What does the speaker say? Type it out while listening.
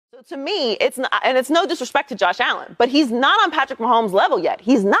So to me, it's not, and it's no disrespect to Josh Allen, but he's not on Patrick Mahomes' level yet.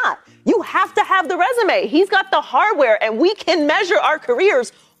 He's not. You have to have the resume. He's got the hardware, and we can measure our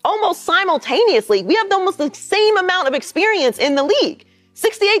careers almost simultaneously. We have almost the same amount of experience in the league,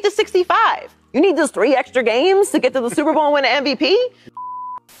 68 to 65. You need those 3 extra games to get to the Super Bowl and win an MVP?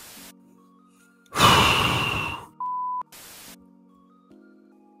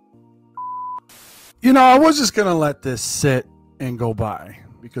 You know, I was just going to let this sit and go by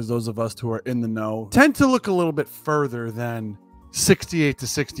because those of us who are in the know tend to look a little bit further than 68 to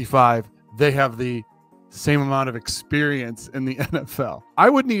 65. They have the same amount of experience in the NFL.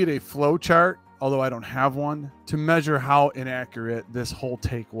 I would need a flow chart, although I don't have one, to measure how inaccurate this whole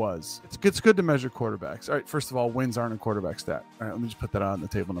take was. It's good to measure quarterbacks. All right, first of all, wins aren't a quarterback stat. All right, let me just put that on the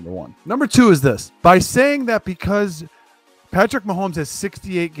table, number one. Number two is this. By saying that because Patrick Mahomes has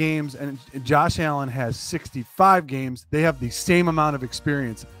 68 games and Josh Allen has 65 games, they have the same amount of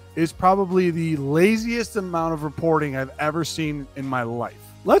experience, is probably the laziest amount of reporting I've ever seen in my life.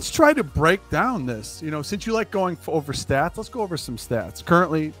 Let's try to break down this. You know, since you like going over stats, let's go over some stats.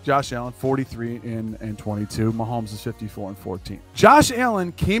 Currently, Josh Allen, 43 and 22. Mahomes is 54 and 14. Josh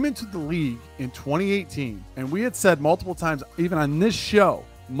Allen came into the league in 2018, and we had said multiple times, even on this show,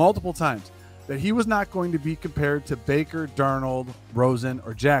 multiple times, that he was not going to be compared to Baker, Darnold, Rosen,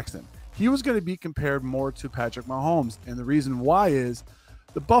 or Jackson. He was going to be compared more to Patrick Mahomes. And the reason why is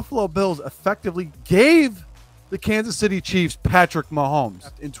the Buffalo Bills effectively gave the Kansas City Chiefs Patrick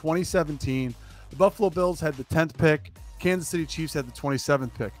Mahomes. In 2017, the Buffalo Bills had the 10th pick. Kansas City Chiefs had the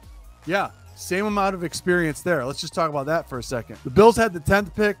 27th pick. Yeah, same amount of experience there. Let's just talk about that for a second. The Bills had the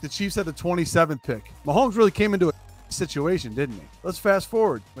 10th pick. The Chiefs had the 27th pick. Mahomes really came into a situation, didn't he? Let's fast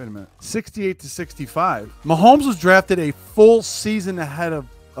forward. Wait a minute. 68 to 65. Mahomes was drafted a full season ahead of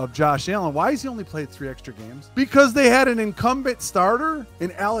Josh Allen. Why has he only played 3 extra games? Because they had an incumbent starter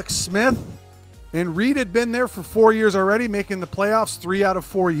in Alex Smith, and Reed had been there for 4 years already, making the playoffs 3 out of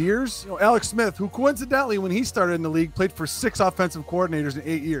 4 years. You know, Alex Smith, who coincidentally, when he started in the league, played for 6 offensive coordinators in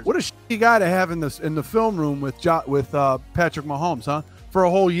 8 years. What a shitty guy to have in the film room with Patrick Mahomes, huh? For a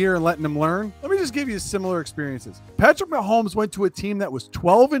whole year and letting him learn. Let me just give you similar experiences. Patrick Mahomes went to a team that was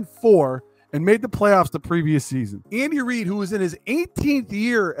 12-4 and made the playoffs the previous season. Andy Reid, who was in his 18th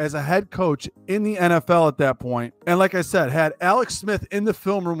year as a head coach in the NFL at that point, and like I said, had Alex Smith in the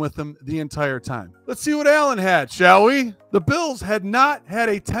film room with him the entire time. Let's see what Allen had, shall we? The Bills had not had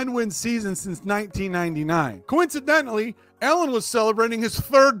a 10-win season since 1999. Coincidentally, Allen was celebrating his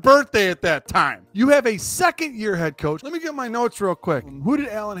 3rd birthday at that time. You have a second-year head coach. Let me get my notes real quick. Who did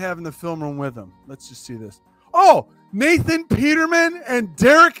Allen have in the film room with him? Let's just see this. Oh, Nathan Peterman and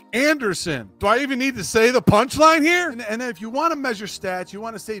Derek Anderson. Do I even need to say the punchline here? And then if you want to measure stats, you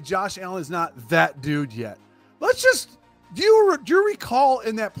want to say Josh Allen is not that dude yet. Let's just, do you recall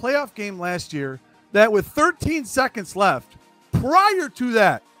in that playoff game last year that with 13 seconds left, prior to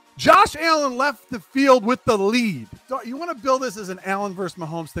that, Josh Allen left the field with the lead. You want to build this as an Allen versus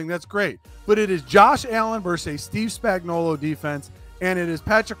Mahomes thing, that's great. But it is Josh Allen versus a Steve Spagnuolo defense, and it is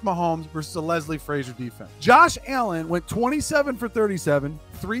Patrick Mahomes versus a Leslie Frazier defense. Josh Allen went 27 for 37,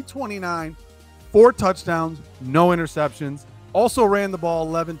 329, 4 touchdowns, no interceptions. Also ran the ball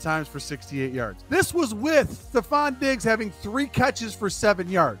 11 times for 68 yards. This was with Stephon Diggs having 3 catches for 7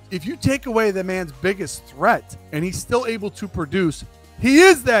 yards. If you take away the man's biggest threat and he's still able to produce, he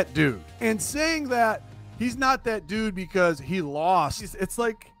is that dude. And saying that he's not that dude because he lost, it's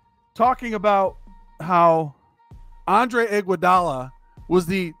like talking about how Andre Iguodala was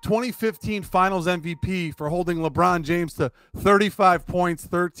the 2015 Finals MVP for holding LeBron James to 35 points,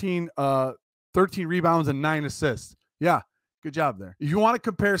 13 rebounds, and 9 assists. Yeah, good job there. If you want to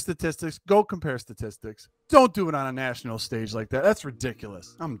compare statistics, go compare statistics. Don't do it on a national stage like that. That's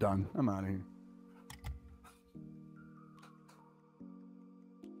ridiculous. I'm done. I'm out of here.